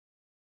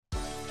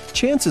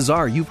Chances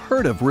are you've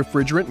heard of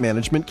Refrigerant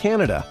Management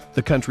Canada,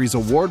 the country's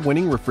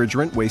award-winning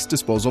refrigerant waste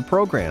disposal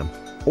program.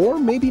 Or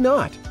maybe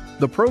not.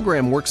 The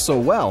program works so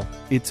well,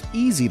 it's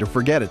easy to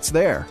forget it's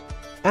there.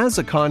 As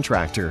a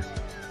contractor,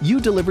 you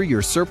deliver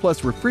your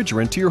surplus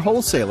refrigerant to your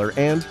wholesaler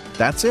and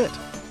that's it.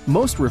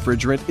 Most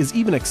refrigerant is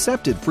even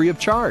accepted free of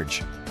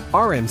charge.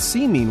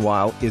 RMC,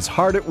 meanwhile, is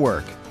hard at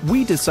work.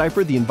 We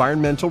decipher the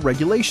environmental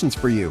regulations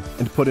for you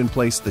and put in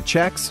place the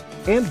checks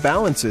and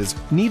balances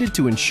needed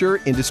to ensure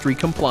industry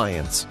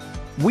compliance.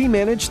 We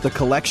manage the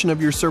collection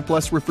of your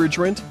surplus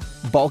refrigerant,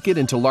 bulk it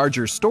into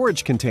larger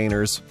storage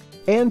containers,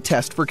 and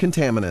test for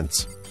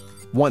contaminants.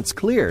 Once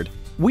cleared,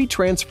 we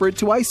transfer it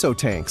to ISO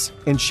tanks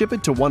and ship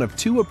it to one of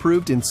 2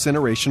 approved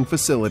incineration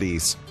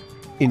facilities.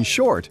 In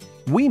short,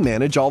 we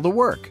manage all the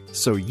work,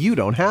 so you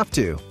don't have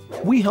to.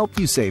 We help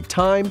you save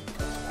time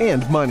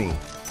and money.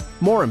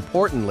 More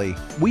importantly,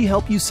 we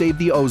help you save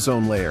the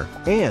ozone layer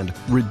and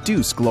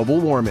reduce global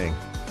warming.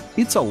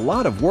 It's a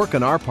lot of work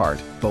on our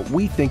part, but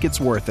we think it's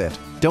worth it,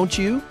 don't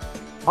you?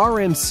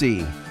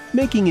 RMC,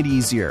 making it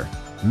easier,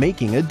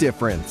 making a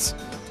difference.